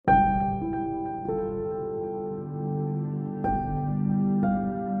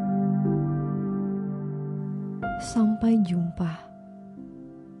Sampai jumpa.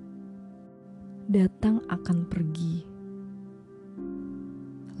 Datang akan pergi.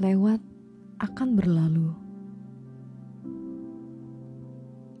 Lewat akan berlalu.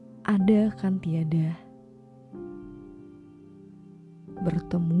 Ada kan tiada.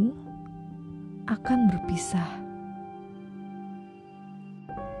 Bertemu akan berpisah.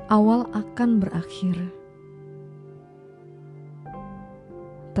 Awal akan berakhir.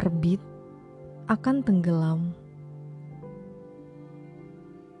 Terbit akan tenggelam.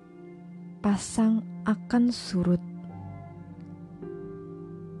 Pasang akan surut.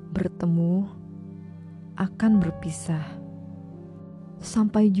 Bertemu akan berpisah.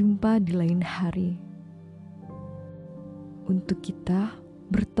 Sampai jumpa di lain hari. Untuk kita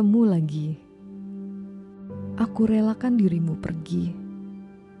bertemu lagi. Aku relakan dirimu pergi.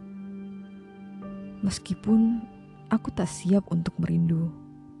 Meskipun aku tak siap untuk merindu.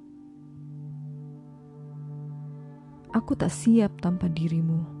 Aku tak siap tanpa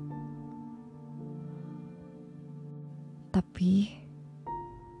dirimu. Tapi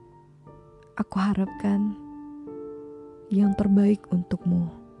aku harapkan yang terbaik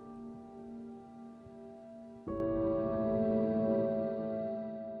untukmu.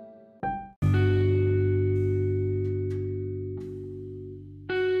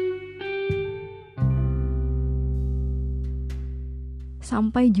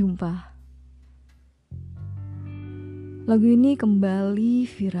 Sampai jumpa. Lagu ini kembali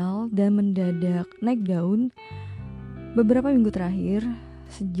viral dan mendadak naik daun beberapa minggu terakhir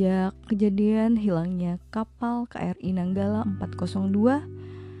sejak kejadian hilangnya kapal KRI Nanggala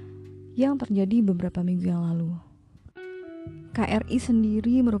 402 yang terjadi beberapa minggu yang lalu. KRI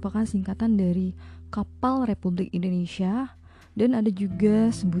sendiri merupakan singkatan dari Kapal Republik Indonesia dan ada juga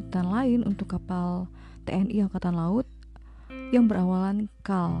sebutan lain untuk kapal TNI Angkatan Laut yang berawalan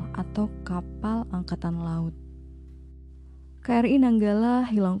KAL atau Kapal Angkatan Laut. KRI Nanggala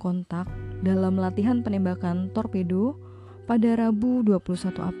hilang kontak dalam latihan penembakan torpedo pada Rabu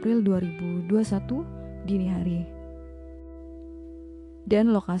 21 April 2021 dini hari.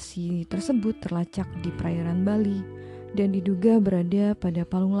 Dan lokasi tersebut terlacak di perairan Bali dan diduga berada pada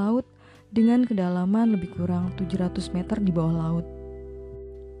palung laut dengan kedalaman lebih kurang 700 meter di bawah laut.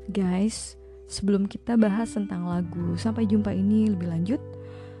 Guys, sebelum kita bahas tentang lagu Sampai Jumpa ini lebih lanjut,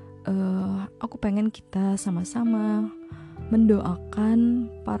 aku pengen kita sama-sama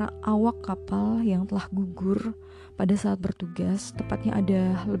mendoakan para awak kapal yang telah gugur pada saat bertugas. Tepatnya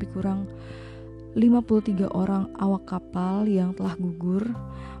ada lebih kurang 53 orang awak kapal yang telah gugur.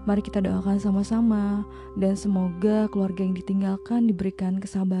 Mari kita doakan sama-sama dan semoga keluarga yang ditinggalkan diberikan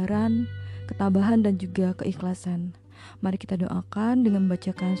kesabaran, ketabahan dan juga keikhlasan. Mari kita doakan dengan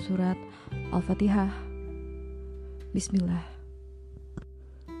membacakan surat Al-Fatihah. Bismillah.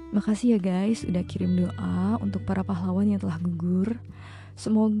 Makasih ya guys udah kirim doa untuk para pahlawan yang telah gugur.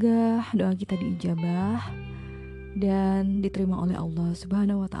 Semoga doa kita diijabah dan diterima oleh Allah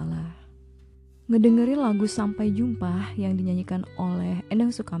Subhanahu wa Ta'ala. Ngedengerin lagu Sampai Jumpa yang dinyanyikan oleh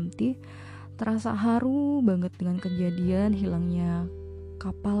Endang Sukamti terasa haru banget dengan kejadian hilangnya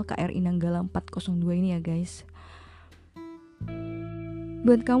kapal KRI Nanggala 402 ini ya guys.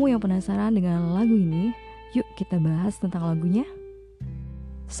 Buat kamu yang penasaran dengan lagu ini, yuk kita bahas tentang lagunya.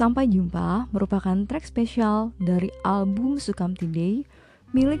 Sampai Jumpa merupakan track spesial dari album Sukamti Day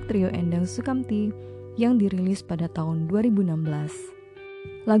milik trio Endang Sukamti yang dirilis pada tahun 2016.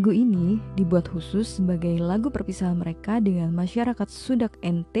 Lagu ini dibuat khusus sebagai lagu perpisahan mereka dengan masyarakat Sudak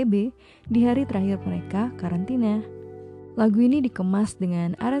NTB di hari terakhir mereka karantina. Lagu ini dikemas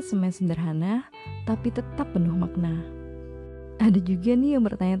dengan aransemen sederhana tapi tetap penuh makna. Ada juga nih yang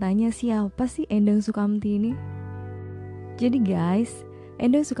bertanya-tanya siapa sih Endang Sukamti ini? Jadi guys,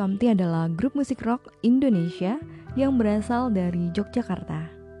 Endang Sukamti adalah grup musik rock Indonesia yang berasal dari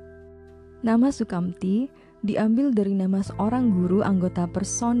Yogyakarta. Nama Sukamti diambil dari nama seorang guru anggota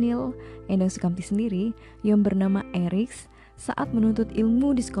personil Endang Sukamti sendiri yang bernama Eriks saat menuntut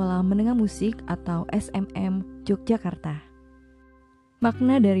ilmu di Sekolah Menengah Musik atau SMM Yogyakarta.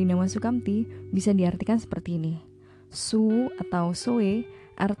 Makna dari nama Sukamti bisa diartikan seperti ini. Su atau soe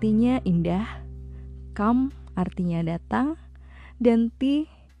artinya indah, kam artinya datang, dan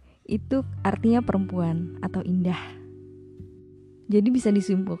ti itu artinya perempuan atau indah. Jadi bisa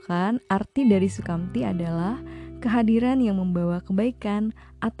disimpulkan arti dari Sukamti adalah kehadiran yang membawa kebaikan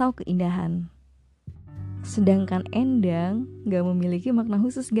atau keindahan. Sedangkan Endang gak memiliki makna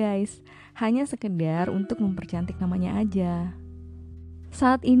khusus guys, hanya sekedar untuk mempercantik namanya aja.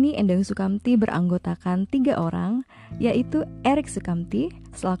 Saat ini Endang Sukamti beranggotakan 3 orang, yaitu Erik Sukamti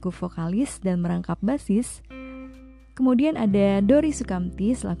selaku vokalis dan merangkap basis. Kemudian ada Dori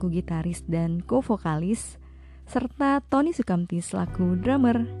Sukamti selaku gitaris dan co-vokalis, serta Tony Sukamti selaku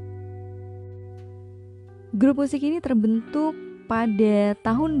drummer. Grup musik ini terbentuk pada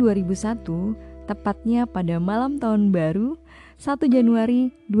tahun 2001, tepatnya pada malam tahun baru 1 Januari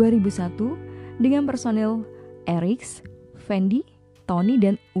 2001 dengan personil Erix, Fendi, Tony,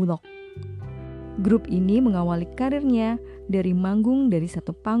 dan Ulok. Grup ini mengawali karirnya dari manggung dari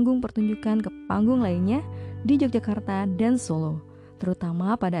satu panggung pertunjukan ke panggung lainnya di Yogyakarta dan Solo,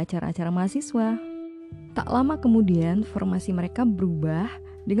 terutama pada acara-acara mahasiswa. Tak lama kemudian, formasi mereka berubah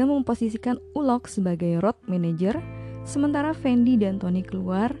dengan memposisikan Ulok sebagai road manager, sementara Fendi dan Tony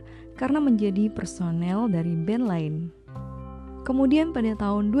keluar karena menjadi personel dari band lain. Kemudian pada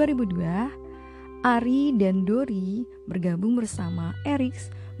tahun 2002, Ari dan Dori bergabung bersama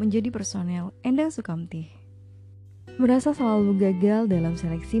Erix menjadi personel Endang Sukamti. Merasa selalu gagal dalam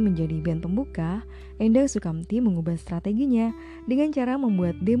seleksi menjadi band pembuka, Endang Sukamti mengubah strateginya dengan cara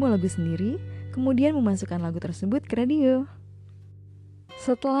membuat demo lagu sendiri, kemudian memasukkan lagu tersebut ke radio.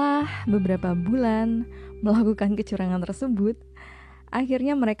 Setelah beberapa bulan melakukan kecurangan tersebut,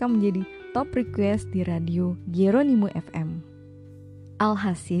 akhirnya mereka menjadi top request di radio Geronimo FM.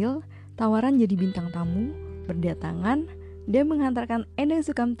 Alhasil, tawaran jadi bintang tamu berdatangan dan menghantarkan Endang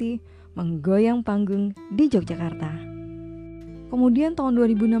Sukamti menggoyang panggung di Yogyakarta. Kemudian tahun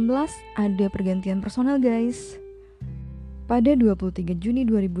 2016 ada pergantian personel guys. Pada 23 Juni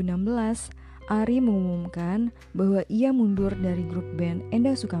 2016, Ari mengumumkan bahwa ia mundur dari grup band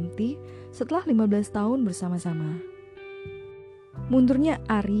Endang Sukamti setelah 15 tahun bersama-sama. Mundurnya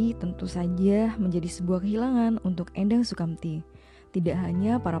Ari tentu saja menjadi sebuah kehilangan untuk Endang Sukamti. Tidak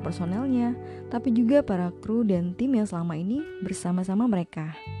hanya para personelnya, tapi juga para kru dan tim yang selama ini bersama-sama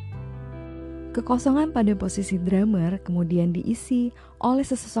mereka. Kekosongan pada posisi drummer kemudian diisi oleh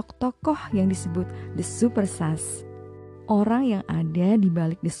sesosok tokoh yang disebut The Super Sass. Orang yang ada di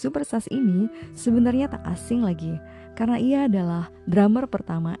balik The Super Sass ini sebenarnya tak asing lagi, karena ia adalah drummer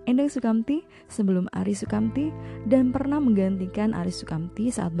pertama Endang Sukamti sebelum Ari Sukamti dan pernah menggantikan Ari Sukamti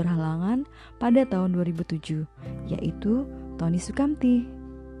saat berhalangan pada tahun 2007, yaitu Tony Sukamti.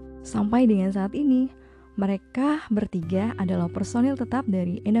 Sampai dengan saat ini, mereka bertiga adalah personil tetap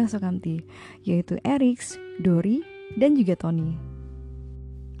dari Endang Sukamti, yaitu Erix, Dori, dan juga Tony.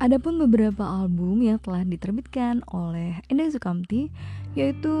 Adapun beberapa album yang telah diterbitkan oleh Endang Sukamti,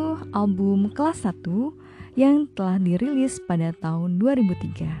 yaitu album Kelas 1 yang telah dirilis pada tahun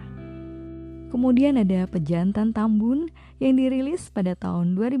 2003. Kemudian ada Pejantan Tambun yang dirilis pada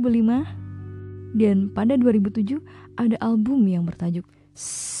tahun 2005. Dan pada 2007 ada album yang bertajuk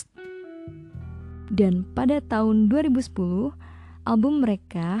Sst. Dan pada tahun 2010 album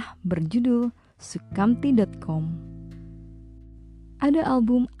mereka berjudul Sukamti.com. Ada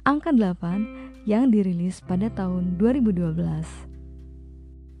album Angka 8 yang dirilis pada tahun 2012.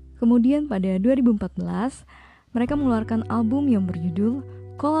 Kemudian pada 2014 mereka mengeluarkan album yang berjudul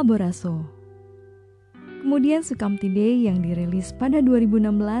Kolaboraso. Kemudian Sukamti Day yang dirilis pada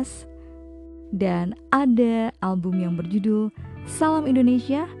 2016. Dan ada album yang berjudul Salam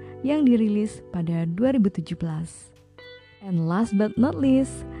Indonesia yang dirilis pada 2017. And last but not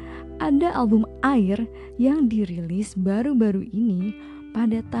least, ada album Air yang dirilis baru-baru ini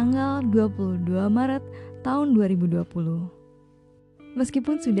pada tanggal 22 Maret tahun 2020.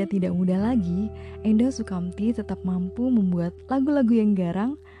 Meskipun sudah tidak muda lagi, Endang Sukamti tetap mampu membuat lagu-lagu yang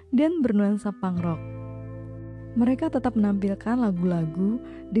garang dan bernuansa punk rock. Mereka tetap menampilkan lagu-lagu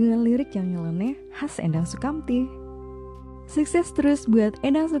dengan lirik yang nyeleneh khas Endang Sukamti. Sukses terus buat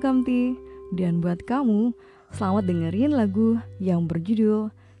Endang Sukamti, dan buat kamu, selamat dengerin lagu yang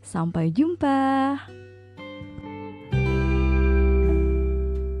berjudul Sampai Jumpa.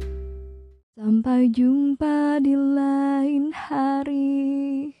 Sampai jumpa di lain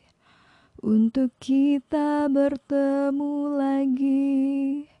hari, untuk kita bertemu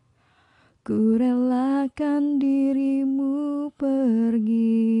lagi. Ku relakan dirimu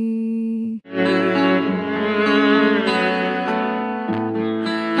pergi.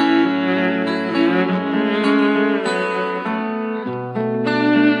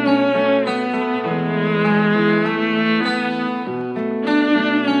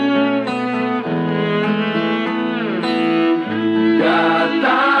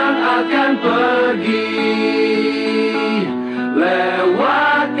 Datang akan pergi,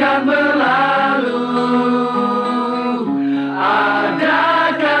 lewatkan berlalu, ada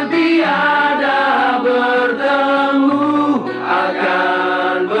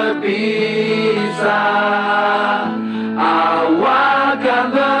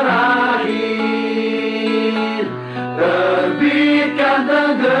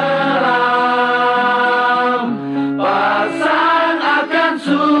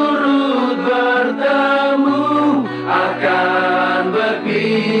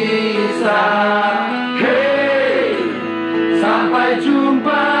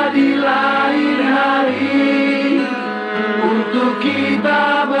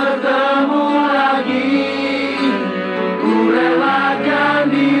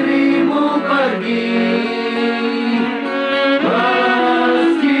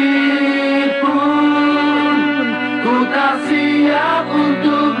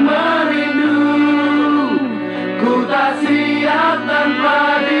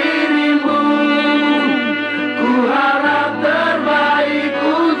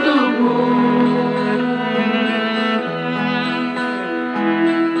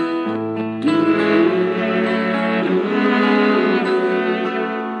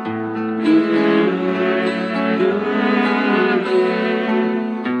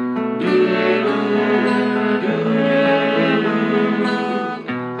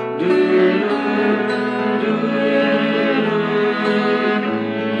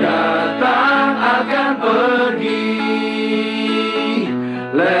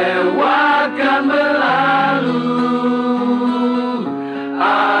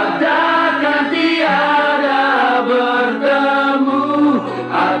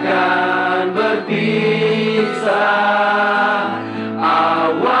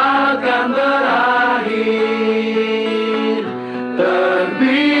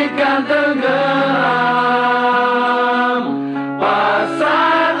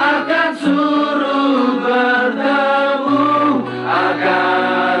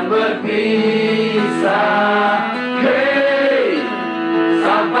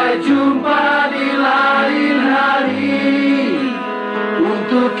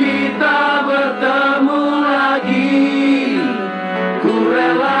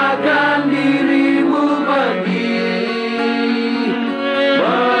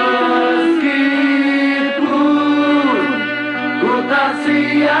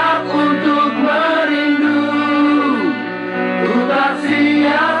siap untuk merindu, ku tak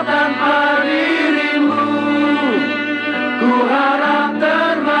siap tanpa dirimu. Ku harap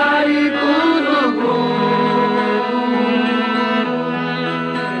terbaik untukmu.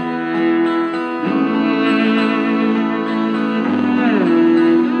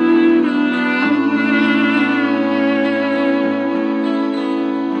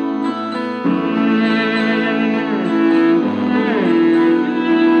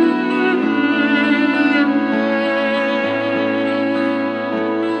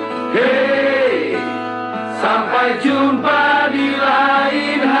 Hey, sampai jumpa di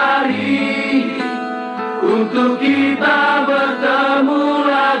lain hari, untuk kita bertemu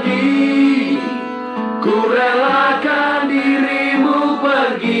lagi. Ku relakan dirimu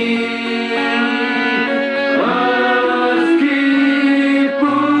pergi, meskipun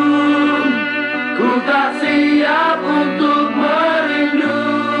ku tak siap untuk merindu,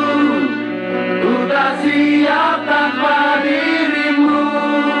 ku tak siap